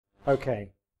Okay.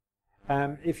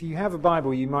 If you have a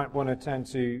Bible, you might want to turn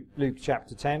to Luke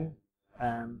chapter 10.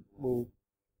 We'll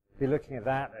be looking at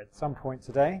that at some point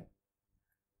today.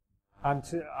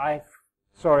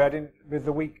 Sorry, I didn't. With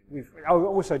the week,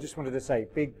 also just wanted to say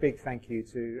big thank you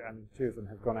to two of them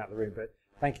have gone out of the room, but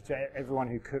thank you to everyone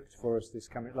who cooked for us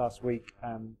last week.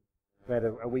 We had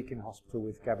a week in hospital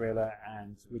with Gabriella,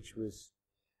 which was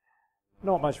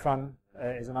not much fun,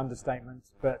 is an understatement,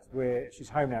 but she's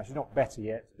home now. She's not better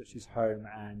yet, but she's home,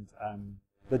 and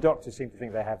the doctors seem to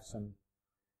think they have some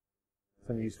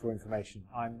useful information.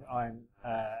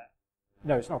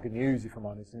 No, it's not good news, if I'm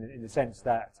honest, in the sense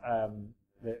that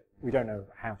we don't know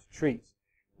how to treat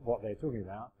what they're talking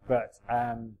about, but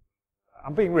I'm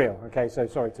being real, okay, so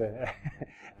sorry to...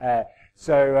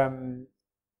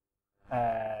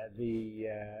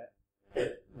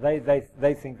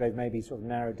 They think they've maybe sort of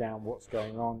narrowed down what's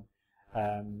going on.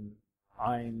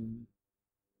 I'm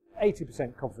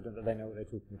 80% confident that they know what they're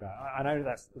talking about. I know it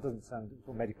doesn't sound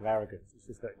sort of medical arrogance. It's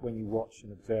just that when you watch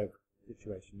and observe the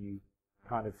situation, you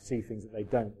kind of see things that they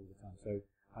don't all the time. So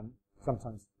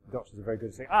sometimes doctors are very good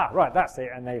at saying, right, that's it,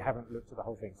 and they haven't looked at the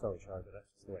whole thing. Sorry, Shari, but that's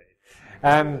just the way it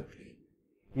is.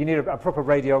 You need a proper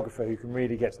radiographer who can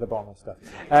really get to the bottom of stuff.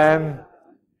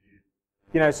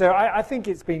 So I think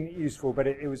it's been useful, but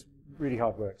it was really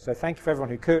hard work. So thank you for everyone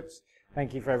who cooked.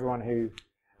 Thank you for everyone who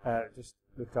just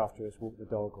looked after us, walked the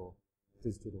dog, or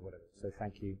visited, or whatever. So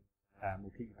thank you.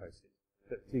 We'll keep you posted.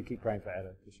 But do keep praying for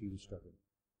Ella, because she was struggling.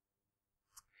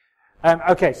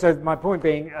 Okay, so my point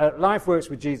being, life works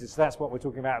with Jesus. That's what we're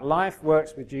talking about. Life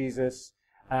works with Jesus.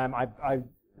 I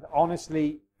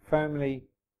honestly, firmly,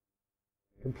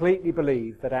 completely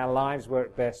believe that our lives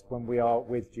work best when we are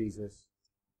with Jesus.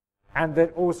 And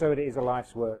that also it is a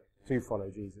life's work to follow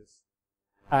Jesus.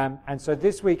 And so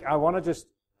this week I want to just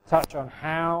touch on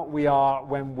how we are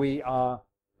when we are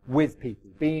with people,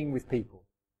 being with people.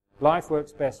 Life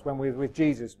works best when we're with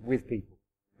Jesus, with people,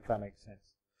 if that makes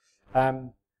sense.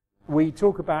 We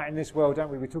talk about in this world, don't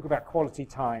we? We talk about quality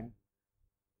time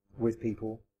with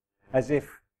people as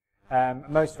if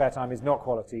most of our time is not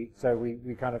quality. So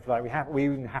we kind of like, we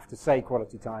even have to say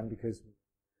quality time because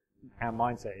our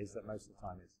mindset is that most of the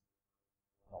time is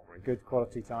not very good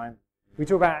quality time. We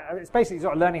talk about, it's basically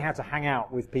sort of learning how to hang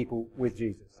out with people with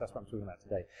Jesus. That's what I'm talking about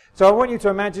today. So I want you to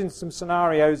imagine some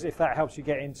scenarios, if that helps you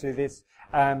get into this.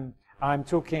 I'm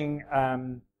talking,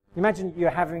 imagine you're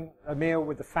having a meal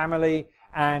with the family,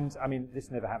 and, I mean, this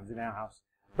never happens in our house,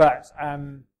 but,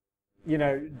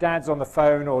 Dad's on the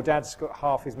phone, or Dad's got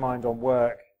half his mind on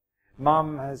work.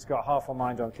 Mum has got half her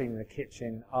mind on cleaning the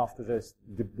kitchen after this,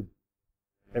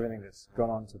 everything that's gone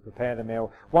on to prepare the meal.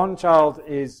 One child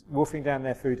is wolfing down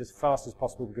their food as fast as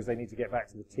possible because they need to get back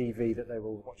to the TV that they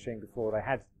were watching before they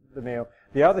had the meal.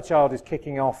 The other child is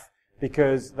kicking off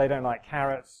because they don't like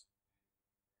carrots.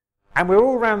 And we're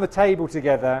all around the table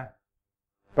together,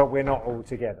 but we're not all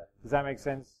together. Does that make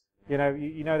sense? You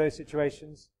know those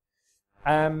situations?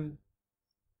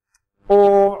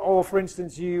 Or for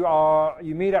instance, you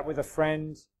meet up with a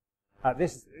friend.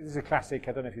 This is a classic.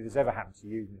 I don't know if this has ever happened to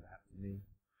you. It's never happened to me.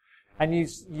 And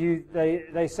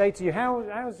they say to you,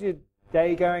 how's your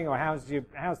day going, or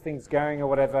how's things going, or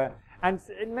whatever. And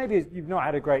maybe you've not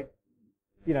had a great,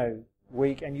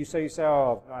 week, and you say,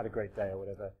 oh, I've not had a great day, or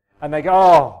whatever. And they go,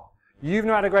 oh, you've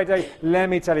not had a great day? Let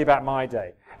me tell you about my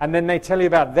day. And then they tell you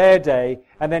about their day,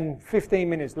 and then 15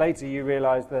 minutes later you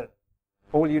realize that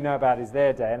all you know about is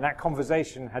their day, and that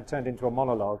conversation had turned into a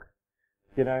monologue,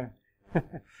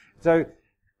 So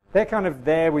they're kind of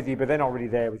there with you, but they're not really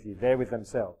there with you. They're with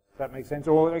themselves. Does that make sense?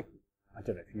 Or, I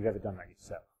don't know if you've ever done that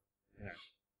yourself.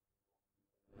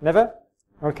 Never?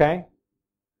 Okay.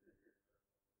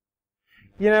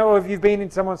 Or if you've been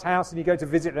in someone's house and you go to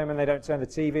visit them and they don't turn the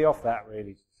TV off, that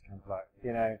really just kind of like,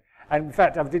 And in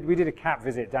fact, we did a cat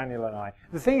visit, Daniel and I.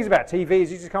 The thing is about TV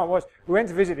is you just can't watch. We went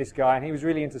to visit this guy, and he was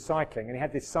really into cycling, and he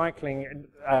had this cycling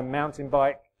mountain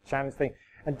bike challenge thing.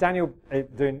 And Daniel,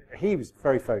 he was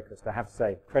very focused, I have to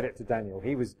say. Credit to Daniel.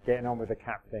 He was getting on with the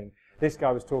cat thing. This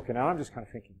guy was talking, and I'm just kind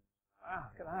of thinking, wow,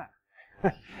 look at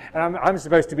that. And I'm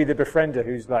supposed to be the befriender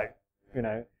who's like,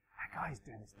 that guy's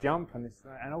doing this jump and this,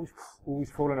 and always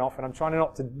falling off, and I'm trying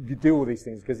not to do all these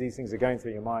things because these things are going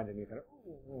through your mind, and you're kind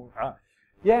of,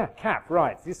 yeah, Cap,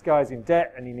 right. This guy's in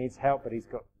debt and he needs help, but he's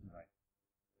got,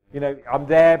 right. I'm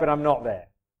there, but I'm not there.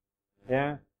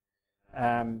 Yeah?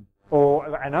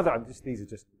 Or another, these are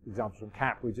just examples from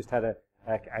Cap. We just had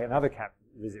another Cap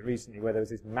visit recently where there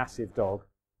was this massive dog,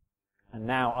 and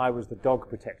now I was the dog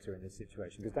protector in this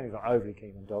situation because Daniel's not overly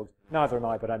keen on dogs. Neither am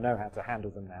I, but I know how to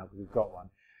handle them now because we've got one.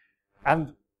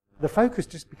 And the focus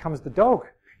just becomes the dog.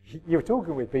 you're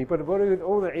talking with people, but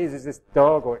all that is this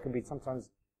dog, or it can be sometimes.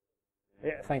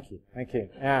 Yeah, thank you.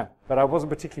 Yeah, but I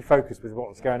wasn't particularly focused with what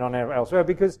was going on elsewhere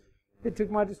because it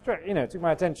took my it took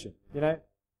my attention. You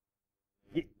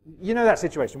know that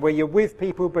situation where you're with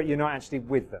people, but you're not actually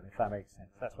with them, if that makes sense.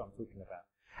 That's what I'm talking about.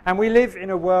 And we live in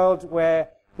a world where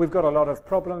we've got a lot of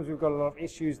problems, we've got a lot of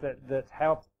issues that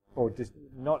help or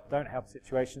don't help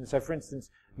situations. So, for instance,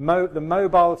 the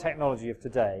mobile technology of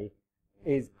today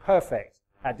is perfect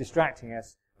at distracting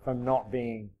us from not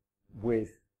being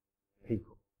with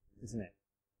people, isn't it?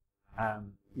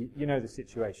 You know the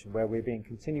situation where we're being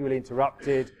continually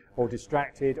interrupted or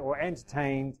distracted or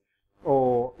entertained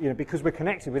or, because we're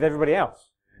connected with everybody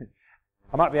else.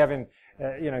 I might be having,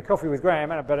 coffee with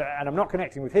Graham, and I'm not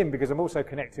connecting with him because I'm also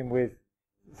connecting with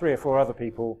 3 or 4 other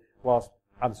people whilst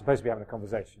I'm supposed to be having a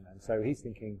conversation. And so he's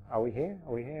thinking, are we here?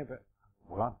 But,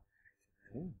 well,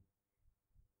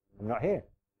 I'm not here.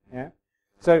 Yeah.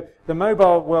 So the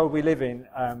mobile world we live in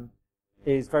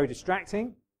is very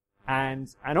distracting, and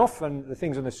often the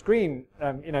things on the screen,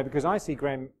 because I see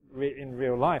Graham in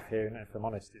real life here, and if I'm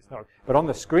honest, it's not. But on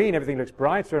the screen, everything looks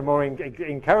brighter and more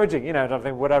encouraging. And I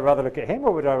think, would I rather look at him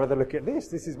or would I rather look at this?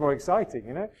 This is more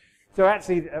exciting. So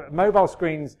actually, mobile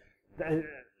screens.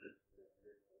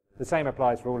 The same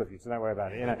applies for all of you, so don't worry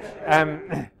about it.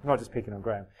 I'm not just picking on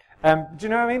Graham. Do you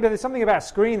know what I mean? But there's something about a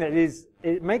screen that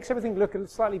it makes everything look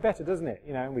slightly better, doesn't it?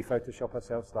 And we Photoshop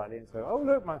ourselves slightly and say, oh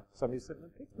look, somebody's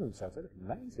picking themselves. They look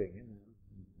amazing.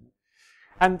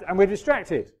 And we're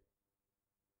distracted.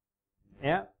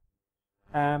 Yeah.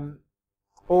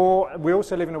 Or we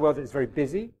also live in a world that is very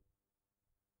busy,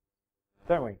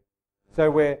 don't we? So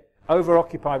we're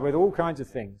overoccupied with all kinds of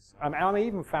things. I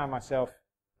even found myself.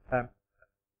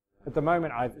 At the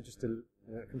moment, just a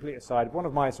complete aside, one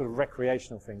of my sort of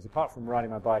recreational things, apart from riding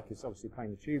my bike, is obviously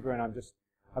playing the tuba, and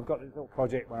I've got this little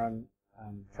project where I'm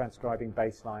transcribing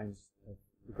bass lines of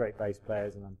the great bass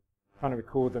players, and I'm trying to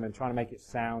record them and trying to make it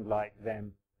sound like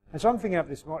them. And so I'm thinking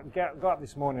got up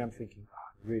this morning, I'm thinking,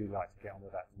 I'd really like to get on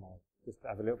with that tomorrow, just to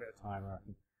have a little bit of time.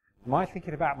 Am I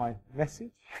thinking about my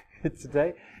message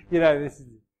today? This is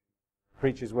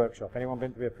preacher's workshop. Anyone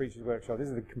been to a preacher's workshop? This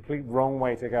is the complete wrong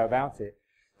way to go about it.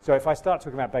 So if I start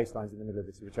talking about bass lines in the middle of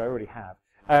this, which I already have,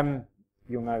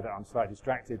 you'll know that I'm slightly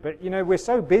distracted. But, we're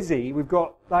so busy, we've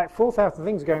got like 4,000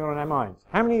 things going on in our minds.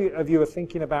 How many of you are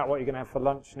thinking about what you're going to have for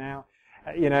lunch now?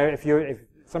 If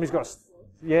somebody's got,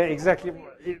 yeah, exactly,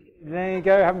 there you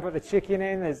go, haven't put the chicken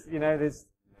in, there's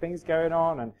things going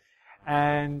on.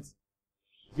 And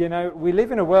we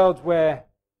live in a world where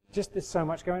just there's so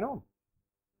much going on.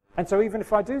 And so even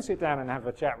if I do sit down and have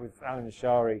a chat with Alan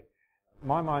Ashari,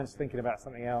 my mind's thinking about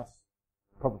something else,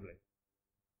 probably.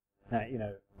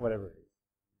 Whatever it is.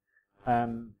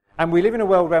 And we live in a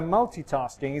world where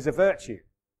multitasking is a virtue,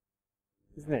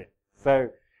 isn't it?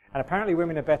 So, and apparently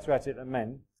women are better at it than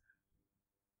men.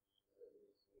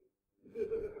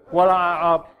 Well,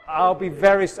 I'll be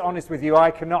very honest with you.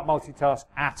 I cannot multitask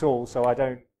at all, so I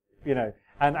don't,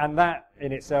 and that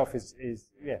in itself is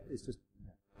it's just.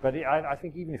 But I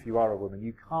think even if you are a woman,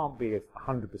 you can't be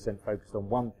 100% focused on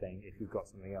one thing if you've got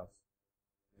something else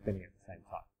spinning at the same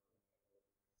time.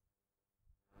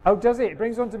 Oh, does it? It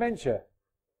brings on dementia.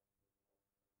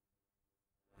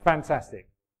 Fantastic.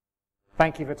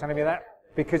 Thank you for telling me that.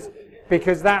 Because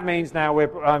that means now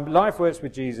Life Works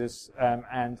with Jesus,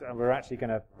 and we're actually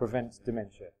going to prevent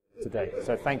dementia today.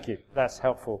 So thank you. That's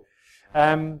helpful.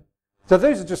 So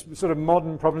those are just sort of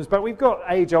modern problems, but we've got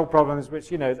age-old problems,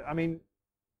 which,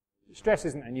 stress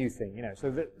isn't a new thing, So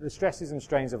the stresses and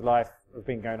strains of life have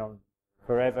been going on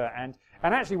forever. And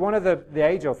actually one of the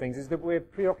age-old things is that we're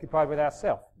preoccupied with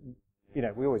ourselves.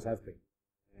 We always have been.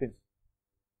 Since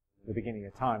the beginning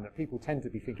of time, that people tend to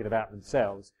be thinking about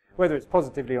themselves, whether it's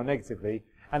positively or negatively,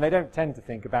 and they don't tend to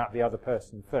think about the other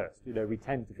person first. We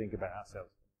tend to think about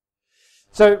ourselves.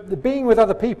 So the being with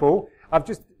other people, I've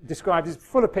just described, is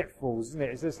full of pitfalls, isn't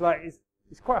it? It's just like,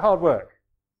 it's quite hard work.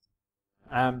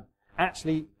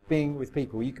 Actually being with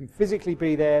people. You can physically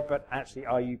be there, but actually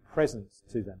are you present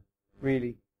to them?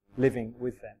 Really living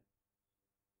with them?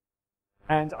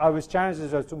 And I was challenged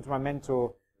as I was talking to my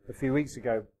mentor a few weeks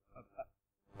ago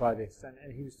by this,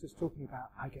 and he was just talking about,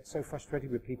 I get so frustrated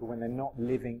with people when they're not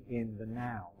living in the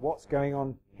now. What's going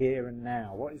on here and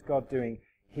now? What is God doing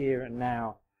here and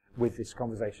now with this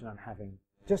conversation I'm having?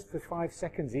 Just for 5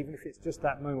 seconds, even if it's just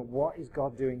that moment, what is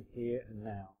God doing here and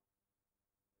now?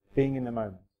 Being in the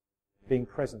moment. Being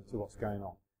present to what's going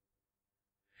on.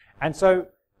 And so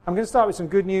I'm going to start with some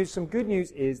good news. Some good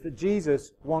news is that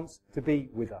Jesus wants to be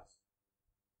with us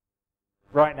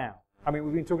right now. I mean,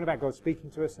 we've been talking about God speaking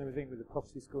to us and everything with the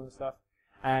prophecy school and stuff.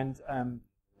 And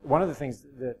one of the things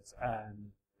that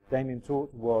Damien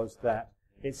taught was that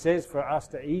it says for us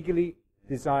to eagerly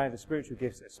desire the spiritual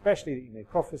gifts, especially that you may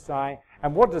prophesy.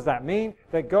 And what does that mean?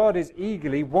 That God is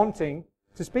eagerly wanting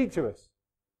to speak to us.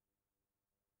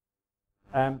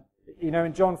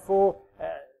 In John 4,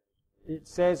 it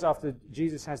says after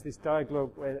Jesus has this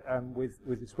dialogue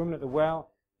with this woman at the well,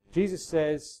 Jesus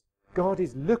says, God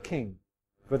is looking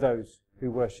for those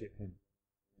who worship him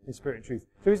in spirit and truth.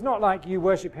 So it's not like you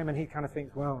worship him and he kind of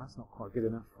thinks, well, that's not quite good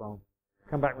enough. Well,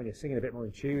 come back when you're singing a bit more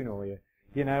in tune, or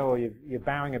you're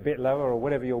bowing a bit lower, or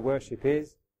whatever your worship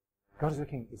is. God is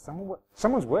looking,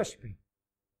 someone's worshipping.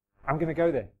 I'm going to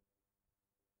go there.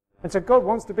 And so God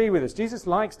wants to be with us. Jesus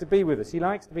likes to be with us. He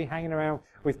likes to be hanging around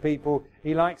with people.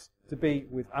 He likes to be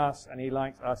with us, and he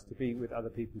likes us to be with other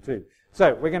people too.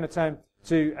 So we're going to turn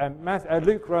to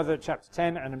Luke, chapter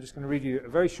 10, and I'm just going to read you a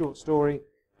very short story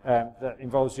that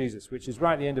involves Jesus, which is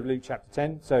right at the end of Luke chapter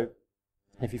 10. So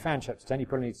if you found chapter 10, you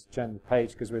probably need to turn the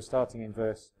page because we're starting in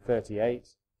verse 38.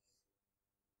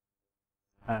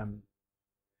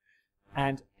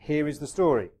 And here is the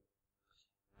story.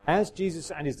 As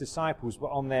Jesus and his disciples were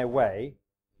on their way,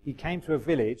 he came to a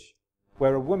village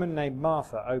where a woman named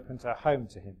Martha opened her home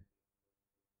to him.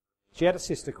 She had a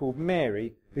sister called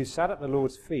Mary who sat at the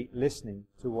Lord's feet listening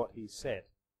to what he said.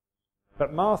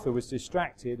 But Martha was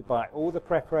distracted by all the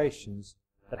preparations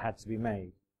that had to be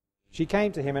made. She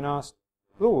came to him and asked,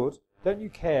 Lord, don't you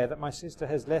care that my sister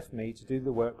has left me to do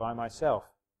the work by myself?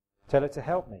 Tell her to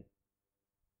help me.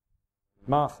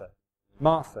 Martha,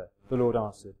 Martha, the Lord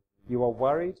answered, you are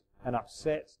worried and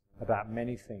upset about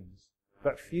many things,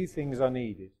 but few things are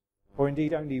needed, or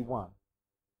indeed only one.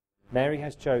 Mary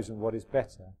has chosen what is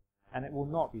better, and it will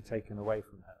not be taken away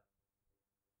from her.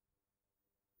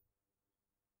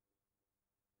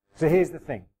 So here's the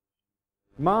thing.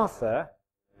 Martha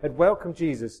had welcomed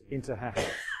Jesus into her house.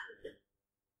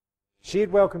 She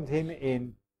had welcomed him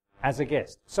in as a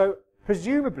guest. So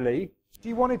presumably,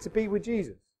 she wanted to be with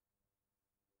Jesus.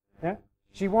 Yeah?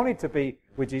 She wanted to be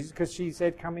with Jesus because she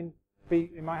said, come in,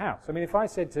 be in my house. I mean, if I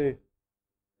said to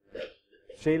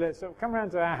Sheila, so come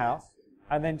round to our house,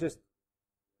 and then just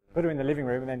put her in the living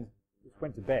room and then just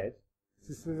went to bed,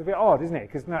 this is a bit odd, isn't it?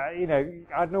 Because,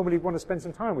 I'd normally want to spend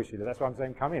some time with Sheila. That's why I'm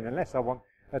saying come in, unless I want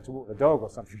her to walk the dog or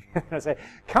something. I say,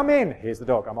 come in, here's the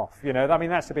dog, I'm off. I mean,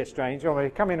 that's a bit strange. Or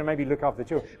come in and maybe look after the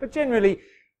children. But generally,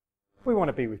 we want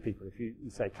to be with people if you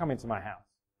say, come into my house.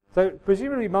 So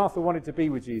presumably Martha wanted to be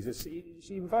with Jesus.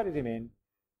 She invited him in.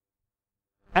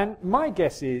 And my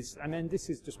guess is, and then this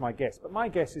is just my guess, but my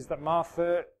guess is that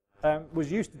Martha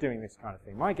was used to doing this kind of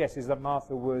thing. My guess is that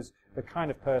Martha was the kind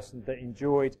of person that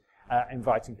enjoyed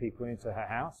inviting people into her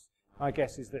house. My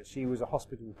guess is that she was a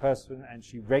hospitable person and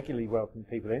she regularly welcomed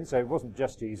people in. So it wasn't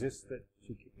just Jesus that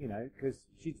she, because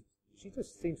she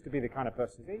just seems to be the kind of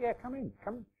person who says, yeah, come in,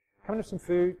 come have some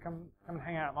food, come and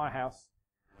hang out at my house.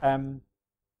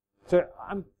 So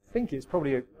I'm thinking it's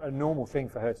probably a normal thing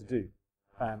for her to do.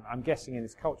 I'm guessing in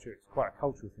this culture it's quite a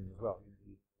cultural thing as well.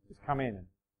 You just come in and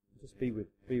just be with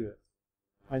us.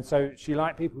 And so she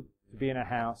liked people to be in her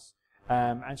house,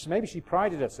 and maybe she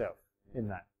prided herself in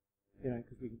that, because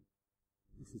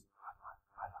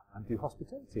I do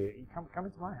hospitality. You come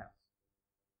into my house.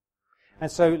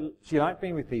 And so she liked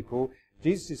being with people.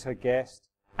 Jesus is her guest,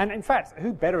 and in fact,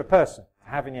 who better a person to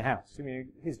have in your house? I mean,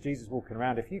 here's Jesus walking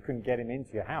around. If you can get him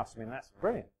into your house, I mean, that's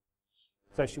brilliant.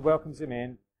 So she welcomes him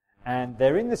in, and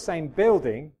they're in the same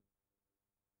building,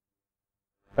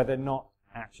 but they're not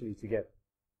actually together.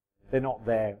 They're not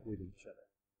there with each other.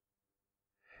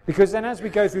 Because then as we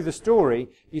go through the story,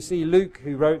 you see Luke,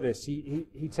 who wrote this,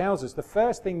 he tells us the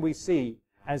first thing we see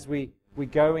as we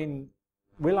go in,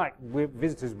 we're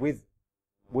visitors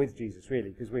with Jesus,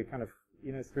 really, because we're kind of,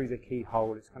 through the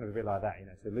keyhole. It's kind of a bit like that,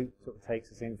 So Luke sort of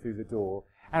takes us in through the door.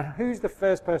 And who's the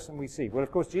first person we see? Well,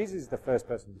 of course, Jesus is the first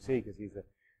person we see because he's the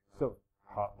sort of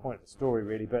heart point of the story,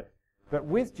 really. But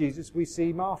with Jesus, we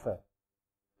see Martha.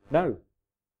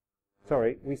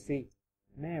 We see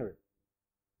Mary.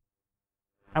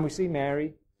 And we see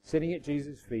Mary sitting at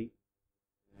Jesus' feet,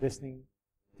 listening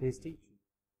to his teaching.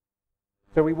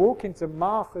 So we walk into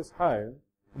Martha's home,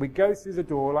 we go through the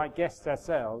door like guests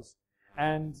ourselves,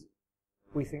 and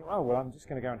we think, oh, well, I'm just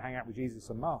going to go and hang out with Jesus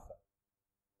and Martha.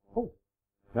 Oh,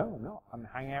 no, I'm not. I'm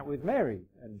hanging out with Mary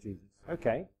and Jesus.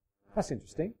 Okay, that's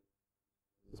interesting.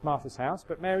 It's Martha's house,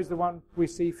 but Mary's the one we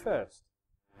see first.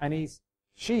 And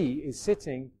she is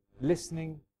sitting,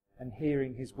 listening and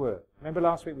hearing his word. Remember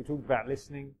last week we talked about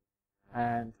listening,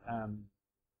 and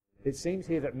it seems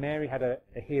here that Mary had a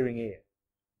hearing ear.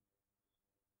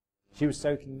 She was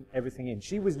soaking everything in.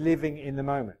 She was living in the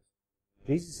moment.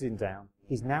 Jesus is in town.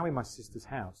 he's now in my sister's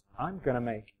house. I'm going to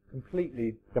make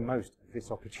completely the most of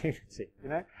this opportunity.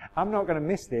 I'm not going to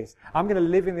miss this. I'm going to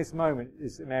live in this moment,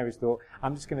 as Mary's thought.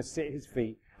 I'm just going to sit at his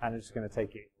feet and I'm just going to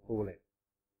take it all in.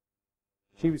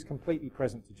 She was completely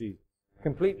present to Jesus,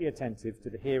 completely attentive to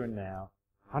the here and now,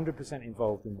 100%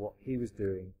 involved in what he was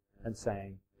doing and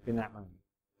saying in that moment.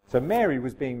 So Mary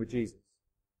was being with Jesus.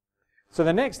 So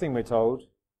the next thing we're told,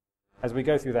 as we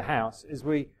go through the house, is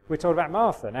we're told about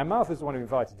Martha. Now Martha's the one who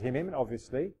invited him in,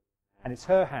 obviously, and it's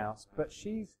her house, but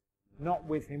she's not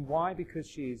with him. Why? Because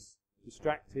she's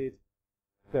distracted,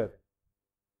 serving.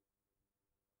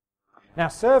 Now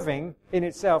serving in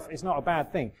itself is not a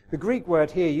bad thing. The Greek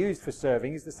word here used for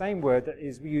serving is the same word that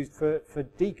is used for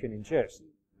deacon in church.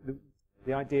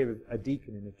 The idea of a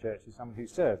deacon in the church is someone who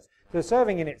serves. So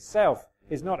serving in itself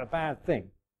is not a bad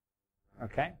thing.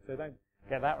 Okay? So don't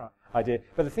get that right idea.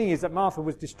 But the thing is that Martha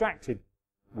was distracted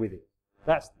with it.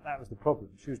 That was the problem.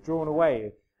 She was drawn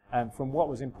away from what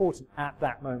was important at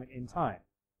that moment in time.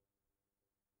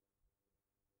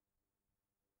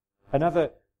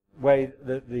 Another way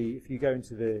that if you go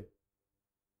into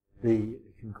the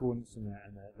concordance and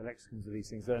the lexicons of these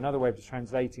things, another way of just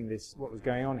translating this, what was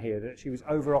going on here, that she was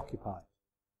overoccupied.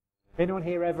 Anyone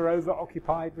here ever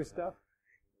overoccupied with stuff?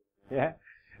 Yeah?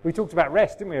 We talked about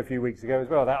rest, didn't we, a few weeks ago as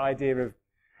well, that idea of,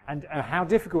 and how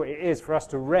difficult it is for us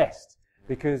to rest,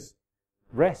 because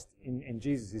rest in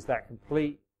Jesus is that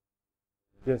complete,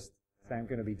 just say I'm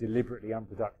going to be deliberately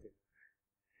unproductive.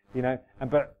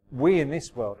 But we in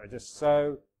this world are just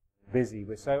so busy,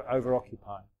 we're so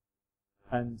overoccupied.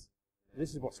 And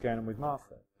this is what's going on with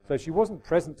Martha. So she wasn't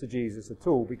present to Jesus at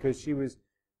all because she was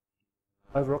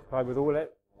overoccupied with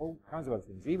all kinds of other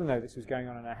things, even though this was going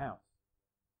on in her house.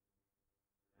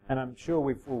 And I'm sure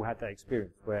we've all had that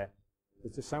experience where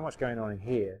there's just so much going on in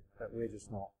here that we're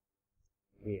just not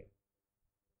here.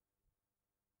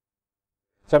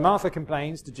 So Martha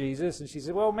complains to Jesus and she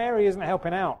says, well, Mary isn't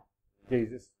helping out,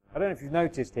 Jesus. I don't know if you've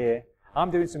noticed here, I'm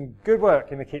doing some good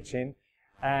work in the kitchen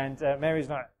and Mary's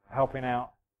not helping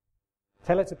out.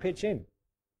 Tell her to pitch in.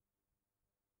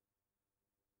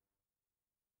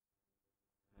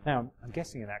 Now, I'm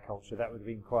guessing in that culture that would have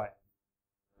been quite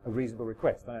a reasonable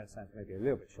request. I know it sounds maybe a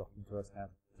little bit shocking to us now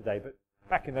today, but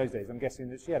back in those days, I'm guessing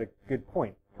that she had a good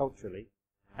point culturally,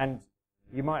 and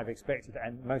you might have expected,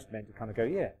 and most men to kind of go,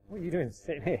 yeah, what are you doing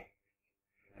sitting here?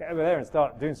 Get over there and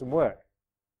start doing some work.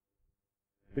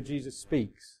 But Jesus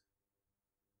speaks.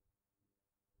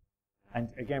 And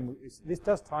again, this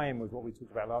does tie in with what we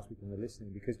talked about last week in the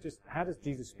listening, because just how does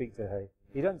Jesus speak to her?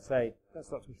 He doesn't say,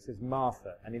 that's not what he says,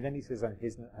 Martha, and then he says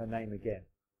her name again.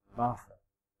 Martha,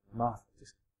 Martha,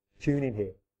 just tune in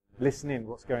here. Listen in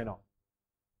what's going on.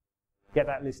 Get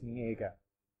that listening ear going.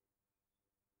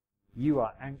 You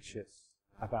are anxious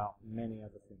about many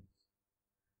other things.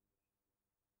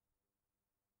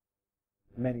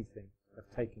 Many things have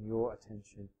taken your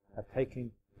attention, have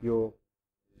taken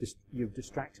you've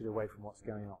distracted away from what's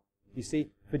going on. You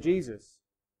see, for Jesus,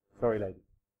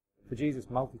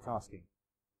 multitasking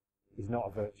is not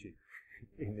a virtue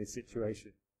in this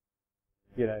situation.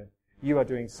 You are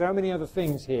doing so many other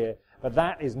things here, but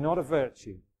that is not a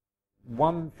virtue.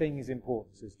 One thing is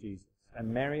important, says Jesus.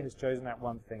 And Mary has chosen that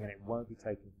one thing, and it won't be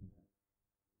taken from her.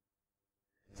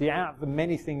 See, out of the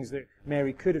many things that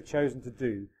Mary could have chosen to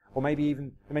do, or maybe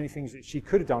even the many things that she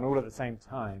could have done all at the same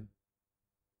time,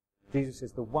 Jesus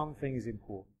says the one thing is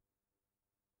important.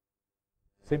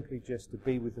 Simply just to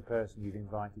be with the person you've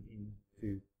invited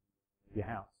into your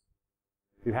house,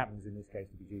 who happens in this case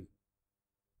to be Jesus.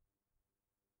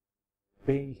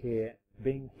 Being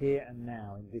here and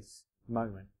now in this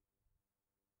moment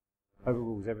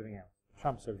overrules everything else,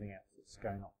 trumps everything else that's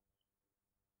going on.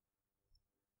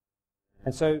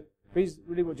 And so,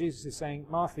 really what Jesus is saying,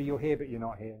 Martha, you're here but you're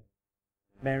not here.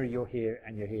 Mary, you're here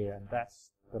and you're here, and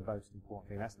that's the most important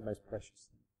thing, that's the most precious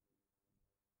thing.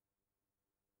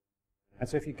 And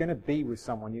so if you're going to be with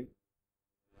someone, you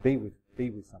be with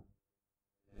someone.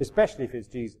 Especially if it's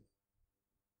Jesus.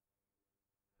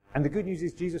 And the good news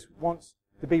is Jesus wants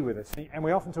to be with us. And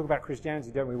we often talk about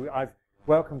Christianity, don't we? I've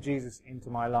welcomed Jesus into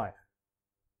my life.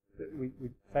 We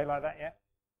say it like that yet?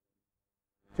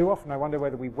 Too often I wonder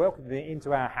whether we welcome him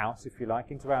into our house, if you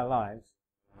like, into our lives,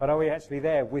 but are we actually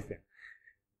there with him?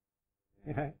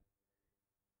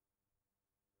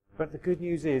 But the good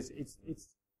news is,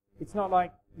 it's not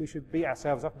like we should beat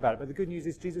ourselves up about it, but the good news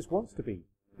is Jesus wants to be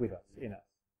with us, in us.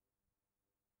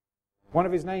 One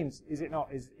of his names, is it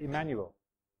not, is Emmanuel,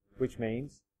 which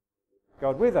means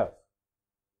God with us.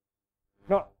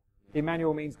 Not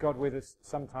Emmanuel means God with us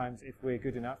sometimes if we're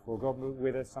good enough, or God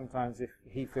with us sometimes if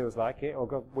he feels like it, or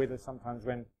God with us sometimes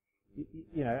when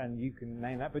and you can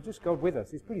name that, but just God with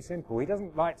us. It's pretty simple. He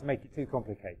doesn't like to make it too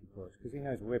complicated for us because he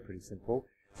knows we're pretty simple.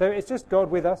 So it's just God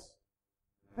with us.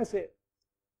 That's it.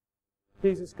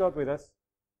 Jesus, God with us.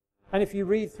 And if you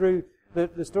read through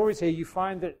the stories here, you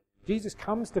find that Jesus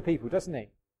comes to people, doesn't he?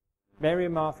 Mary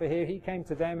and Martha here, he came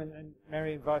to them, and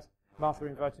Martha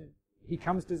invited him. He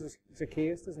comes to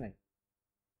Zacchaeus, doesn't he?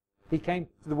 He came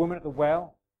to the woman at the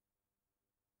well.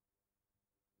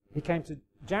 He came to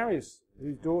Jairus,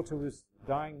 whose daughter was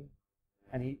dying,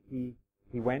 and he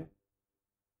went.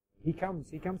 He comes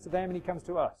to them, and he comes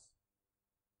to us.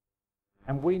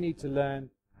 And we need to learn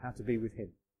how to be with him.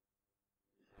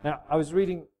 Now, I was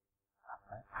reading,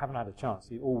 I haven't had a chance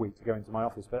all week to go into my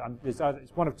office, but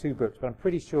it's one of two books, but I'm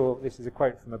pretty sure this is a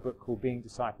quote from a book called Being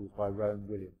Disciples by Rowan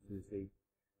Williams, who's the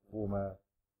former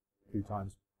 2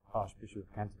 times Archbishop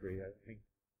of Canterbury. I think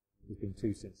there's been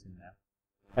 2 since him now.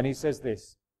 And he says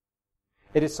this: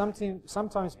 "It has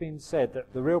sometimes been said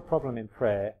that the real problem in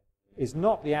prayer is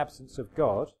not the absence of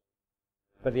God,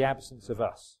 but the absence of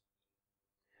us.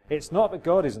 It's not that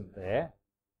God isn't there.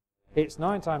 It's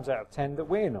 9 times out of 10 that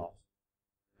we're not.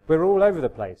 We're all over the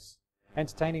place,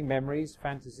 entertaining memories,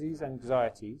 fantasies,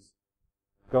 anxieties.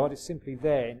 God is simply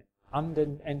there in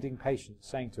unending patience,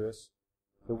 saying to us,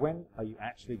 so when are you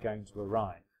actually going to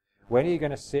arrive? When are you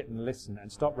going to sit and listen and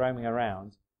stop roaming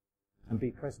around and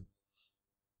be present?"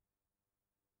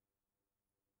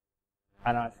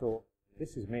 And I thought,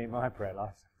 this is me in my prayer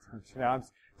life sometimes. I'm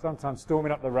sometimes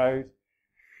storming up the road,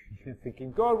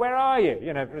 thinking, God, where are you?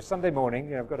 For a Sunday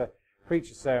morning, I've got to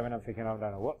preach a sermon. I'm thinking, I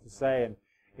don't know what to say, and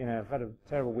I've had a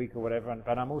terrible week or whatever.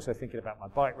 But I'm also thinking about my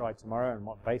bike ride tomorrow and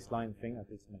what baseline thing. I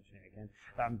did mention it again.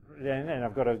 And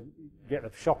I've got to get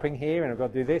the shopping here, and I've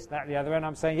got to do this, that, and the other. And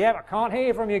I'm saying, I can't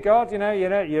hear from you, God. You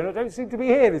don't seem to be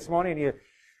here this morning. And you're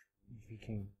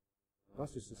thinking,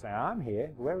 God's just to say, I'm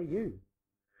here. Where are you?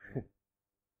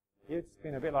 It's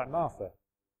been a bit like Martha.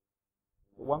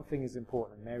 But one thing is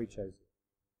important, and Mary chose it.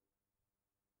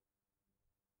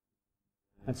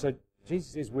 And so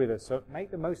Jesus is with us, so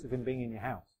make the most of him being in your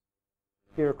house.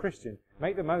 If you're a Christian,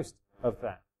 make the most of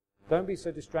that. Don't be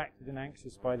so distracted and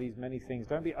anxious by these many things.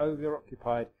 Don't be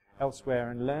over-occupied elsewhere,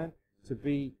 and learn to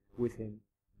be with him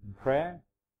in prayer.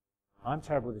 I'm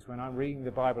terrible at this when I'm reading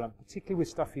the Bible, and particularly with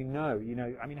stuff how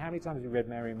many times have you read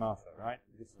Mary and Martha, right?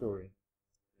 This story.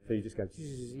 So you just go,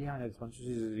 I know this one.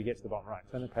 You get to the bottom, right,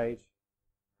 turn the page.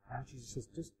 And Jesus says,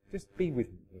 just be with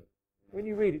me here. When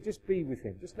you read it, just be with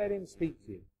him. Just let him speak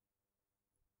to you.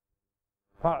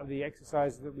 Part of the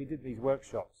exercise that we did, these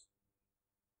workshops,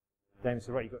 Damon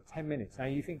said, right, you've got 10 minutes. Now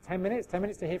you think 10 minutes? 10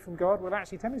 minutes to hear from God? Well,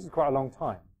 actually, 10 minutes is quite a long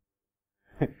time.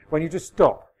 When you just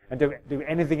stop and do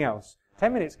anything else,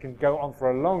 10 minutes can go on for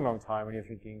a long, long time when you're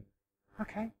thinking,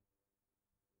 okay,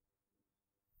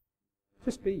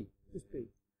 just be.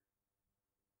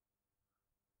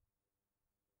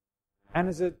 And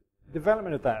as a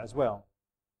development of that as well,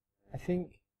 I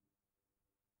think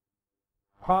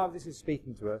part of this is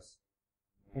speaking to us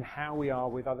in how we are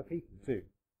with other people too.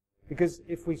 Because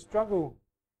if we struggle,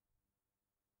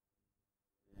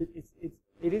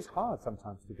 it is hard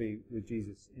sometimes to be with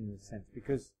Jesus in this sense,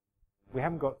 because we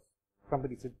haven't got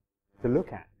somebody to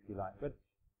look at, if you like. But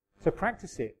to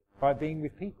practice it by being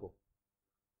with people,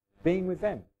 being with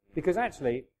them. Because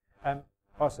actually,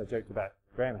 also joked about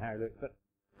Graham and how he looked, but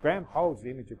Graham holds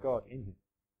the image of God in him.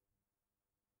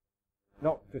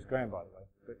 Not just Graham, by the way,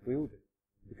 but we all do.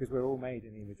 Because we're all made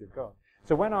in the image of God.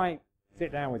 So when I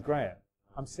sit down with Graham,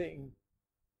 I'm sitting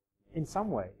in some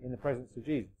way in the presence of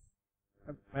Jesus.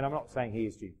 And I'm not saying he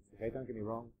is Jesus, okay? Don't get me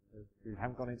wrong. We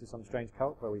haven't gone into some strange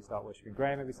cult where we start worshipping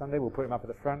Graham every Sunday. We'll put him up at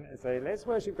the front and say, let's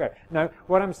worship Graham. No,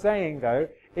 what I'm saying, though,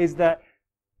 is that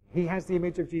he has the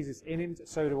image of Jesus in him,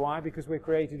 so do I, because we're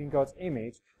created in God's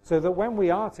image, so that when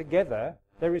we are together,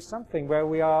 there is something where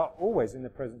we are always in the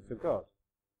presence of God.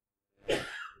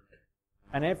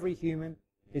 And every human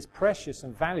is precious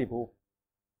and valuable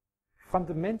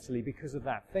fundamentally because of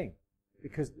that thing,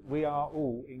 because we are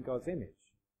all in God's image.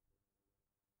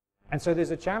 And so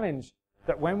there's a challenge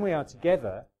that when we are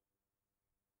together,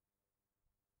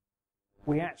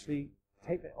 we actually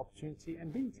take that opportunity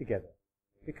and be together,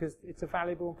 because it's a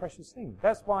valuable and precious thing.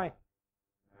 That's why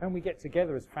when we get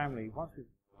together as family, once we've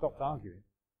stopped arguing,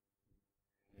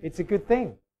 it's a good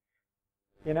thing,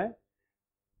 And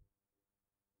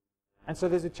so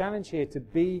there's a challenge here to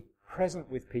be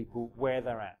present with people where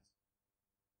they're at,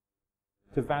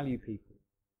 to value people,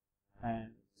 and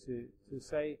to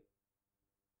say,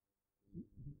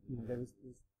 there's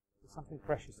something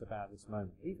precious about this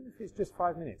moment. Even if it's just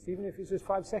 5 minutes, even if it's just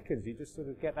 5 seconds, you just sort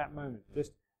of get that moment,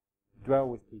 just dwell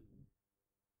with people.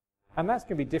 And that's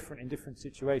going to be different in different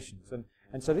situations. And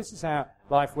And so this is how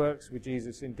life works with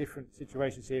Jesus in different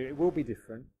situations here. It will be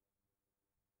different.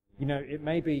 It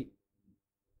may be,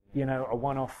 a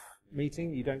one-off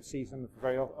meeting. You don't see someone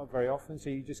very often, so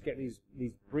you just get these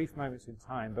brief moments in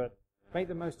time, but make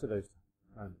the most of those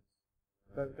moments.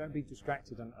 Don't be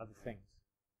distracted on other things.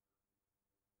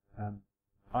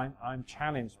 I'm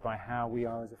challenged by how we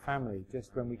are as a family,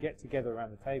 just when we get together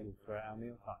around the table for our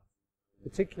meal time.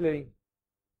 Particularly,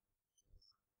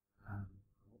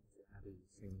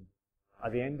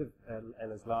 at the end of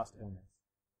Ella's last illness,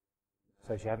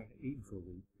 so she hadn't eaten for a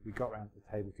week, we got round to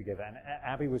the table together, and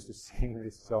Abby was to sing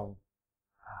this song.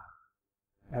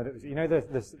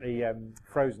 The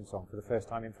Frozen song, For the First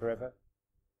Time in Forever?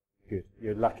 Good,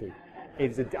 you're lucky.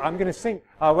 I'm going to sing.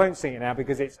 I won't sing it now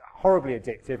because it's horribly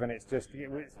addictive, and it's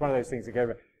one of those things that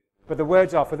go. But the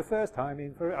words are, for the first time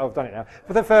in forever. Oh, I've done it now.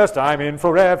 For the first time in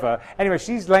forever. Anyway,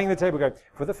 she's laying the table going,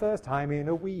 for the first time in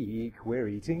a week, we're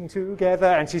eating together.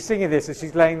 And she's singing this as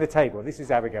she's laying the table. This is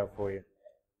Abigail for you.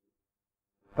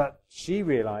 But she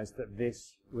realized that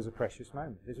this was a precious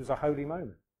moment. This was a holy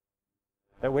moment.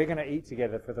 That we're going to eat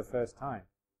together for the first time.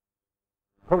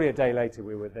 Probably a day later,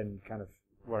 we were then kind of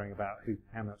worrying about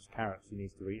how much carrots she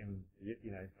needs to eat, and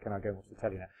can I go and watch the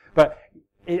telly now? But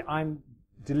I'm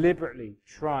deliberately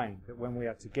trying that when we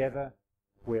are together,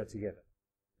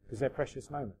 because they're precious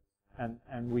moments,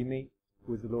 and we meet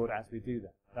with the Lord as we do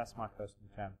that. That's my personal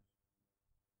challenge.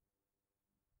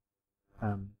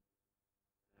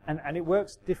 And it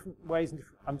works different ways.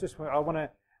 I'm going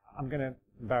to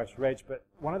embarrass Reg, but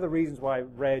one of the reasons why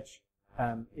Reg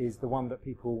is the one that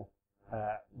people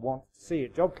want to see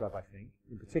at Job Club, I think,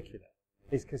 in particular,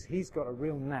 is because he's got a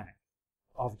real knack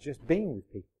of just being with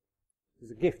people.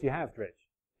 There's a gift you have, Reg.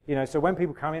 So when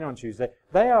people come in on Tuesday,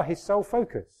 they are his sole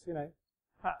focus,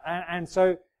 and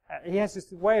so he has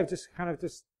this way of just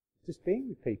being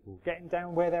with people, getting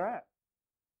down where they're at,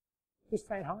 just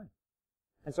saying hi.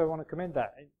 And so I want to commend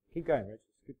that. Keep going, Reg.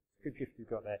 It's a good gift you've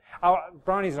got there. Oh,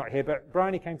 Bryony's not here, but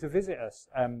Bryony came to visit us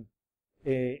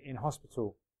in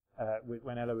hospital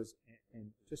when Ella was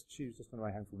she was just on the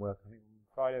way home from work. I think on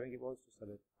Friday, it was, just had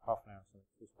a half an hour or so.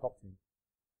 Just popped in.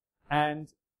 And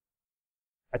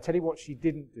I tell you what she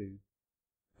didn't do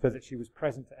so that she was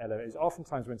present to Ella is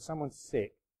oftentimes when someone's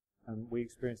sick, and we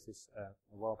experienced this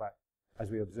a while back as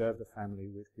we observed the family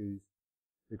with whose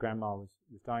the grandma was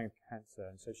dying of cancer,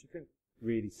 and so she couldn't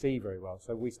really see very well.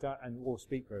 So we or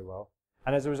speak very well.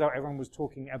 And as a result, everyone was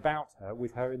talking about her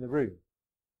with her in the room.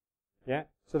 Yeah?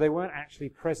 So they weren't actually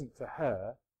present to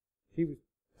her. She was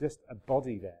just a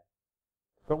body there.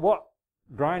 But what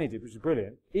Bryony did, which was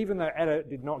brilliant, even though Ella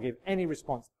did not give any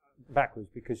response backwards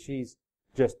because she's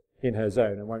just in her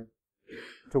zone and won't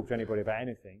talk to anybody about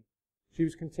anything, she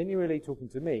was continually talking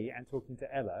to me and talking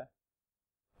to Ella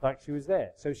like she was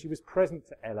there. So she was present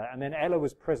to Ella, and then Ella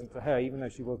was present to her even though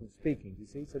she wasn't speaking, you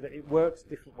see? So that it works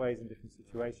different ways in different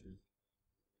situations.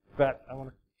 But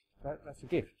that's a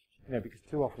gift, because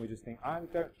too often we just think, I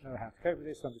don't know how to cope with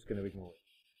this, so I'm just going to ignore it.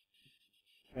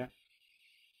 Yeah.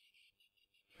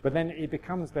 But then it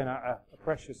becomes then a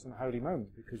precious and holy moment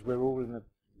because we're all in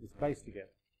this place together.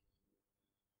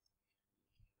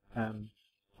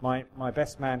 My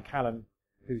best man, Callan,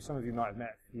 who some of you might have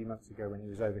met a few months ago when he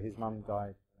was over, his mum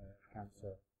died of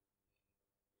cancer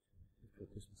before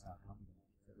Christmas. I can't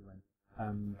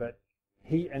remember. But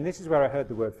and this is where I heard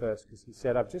the word first, because he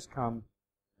said, I've just come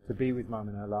to be with Mum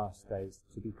in her last days,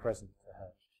 to be present to her.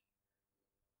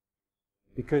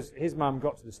 Because his mum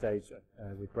got to the stage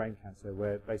with brain cancer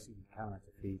where basically Callan had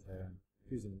to feed her, and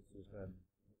she was in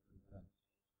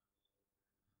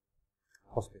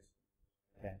hospice.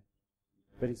 Okay.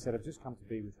 But he said, I've just come to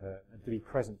be with her and to be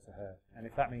present to her. And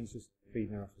if that means just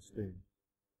feeding her off a spoon,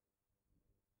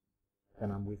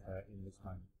 then I'm with her in this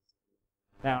moment.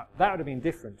 Now, that would have been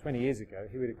different 20 years ago.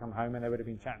 He would have come home and they would have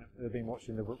been chatting, they'd have been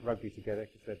watching the rugby together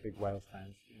because they're big Wales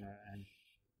fans, and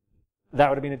that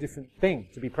would have been a different thing.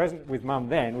 To be present with Mum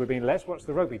then would have been, let's watch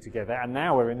the rugby together, and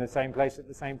now we're in the same place at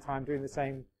the same time doing the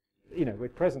same, we're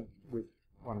present with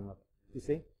one another. You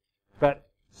see? But,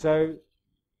 so,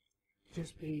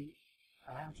 just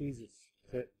allow Jesus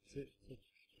to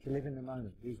live in the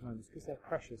moment, these moments, because they're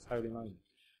precious, holy moments.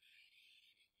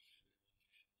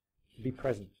 To be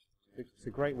present. It's a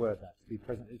great word, that, to be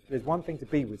present. There's one thing to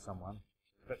be with someone,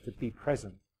 but to be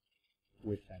present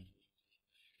with them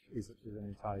is an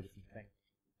entirely different thing.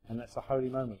 And that's a holy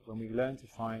moment when we learn to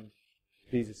find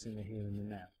Jesus in the here and the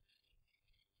now.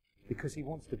 Because he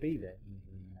wants to be there in the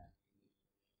here and the now.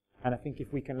 And I think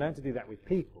if we can learn to do that with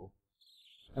people,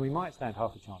 then we might stand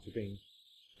half a chance of doing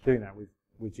that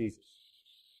with Jesus.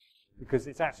 Because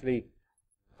it's actually,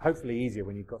 hopefully, easier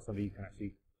when you've got somebody you can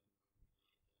actually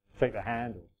shake their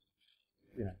hand or,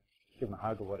 give them a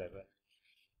hug or whatever.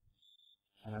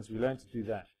 And as we learn to do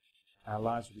that, our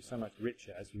lives will be so much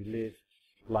richer as we live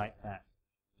like that,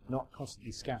 not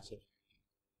constantly scattered,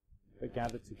 but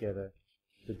gathered together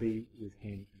to be with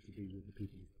him and to be with the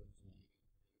people he's put us on.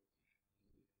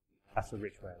 That's a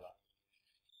rich way of life.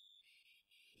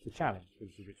 It's a challenge, but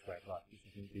it's a rich way of life, which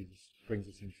I think Jesus brings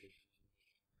us into.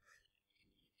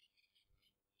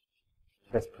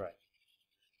 Let's pray.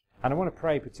 And I want to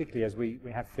pray particularly as we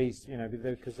have feasts,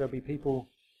 because there'll be people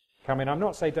coming. I'm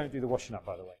not saying don't do the washing up,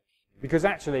 by the way. Because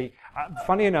actually,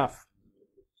 funny enough,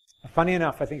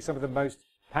 I think some of the most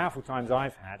powerful times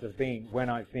I've had have been when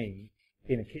I've been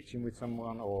in a kitchen with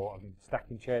someone or I've been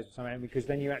stacking chairs with someone, because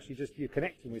then you're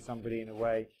connecting with somebody in a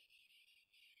way.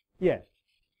 Yeah.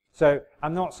 So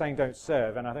I'm not saying don't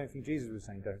serve, and I don't think Jesus was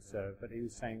saying don't serve, but he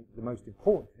was saying the most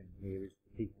important thing here is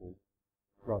people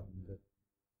rather than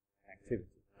the activity.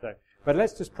 So, but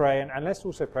let's just pray, and let's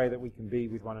also pray that we can be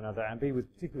with one another and be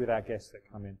with, particularly with our guests that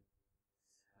come in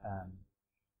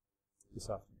this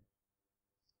afternoon.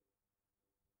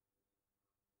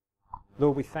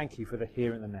 Lord, we thank you for the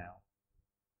here and the now.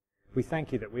 We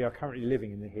thank you that we are currently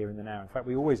living in the here and the now. In fact,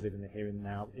 we always live in the here and the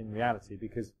now in reality,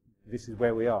 because this is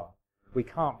where we are. We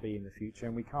can't be in the future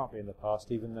and we can't be in the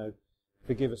past, even though,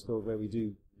 forgive us, Lord, where we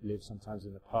do live sometimes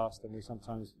in the past and we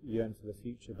sometimes yearn for the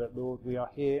future. But Lord, we are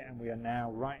here and we are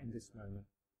now, right in this moment.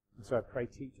 And so I pray,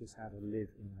 teach us how to live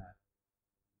in that,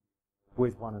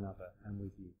 with one another and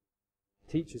with you.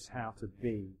 Teach us how to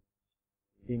be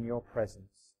in your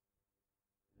presence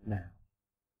now,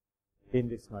 in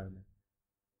this moment.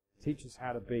 Teach us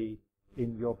how to be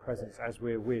in your presence as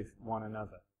we're with one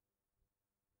another,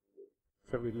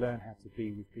 so that we learn how to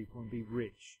be with people and be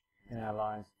rich in our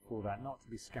lives for that, not to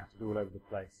be scattered all over the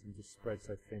place and just spread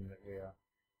so thin that we are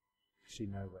actually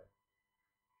nowhere.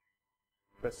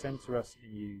 But center us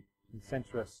in you, and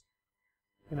center us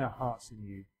in our hearts in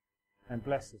you, and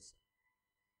bless us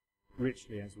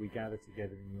richly as we gather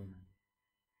together in your name.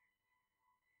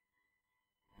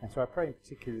 And so I pray in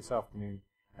particular this afternoon,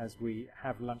 as we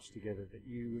have lunch together, that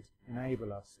you would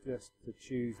enable us just to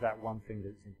choose that one thing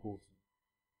that's important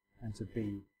and to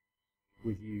be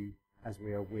with you as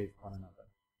we are with one another.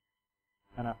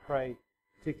 And I pray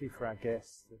particularly for our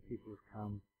guests, that people have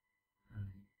come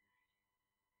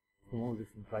from all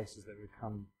different places that would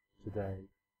come today.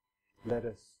 Let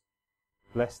us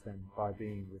bless them by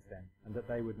being with them, and that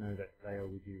they would know that they are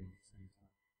with you in the same time.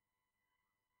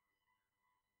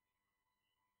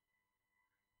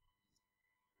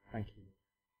 Thank you.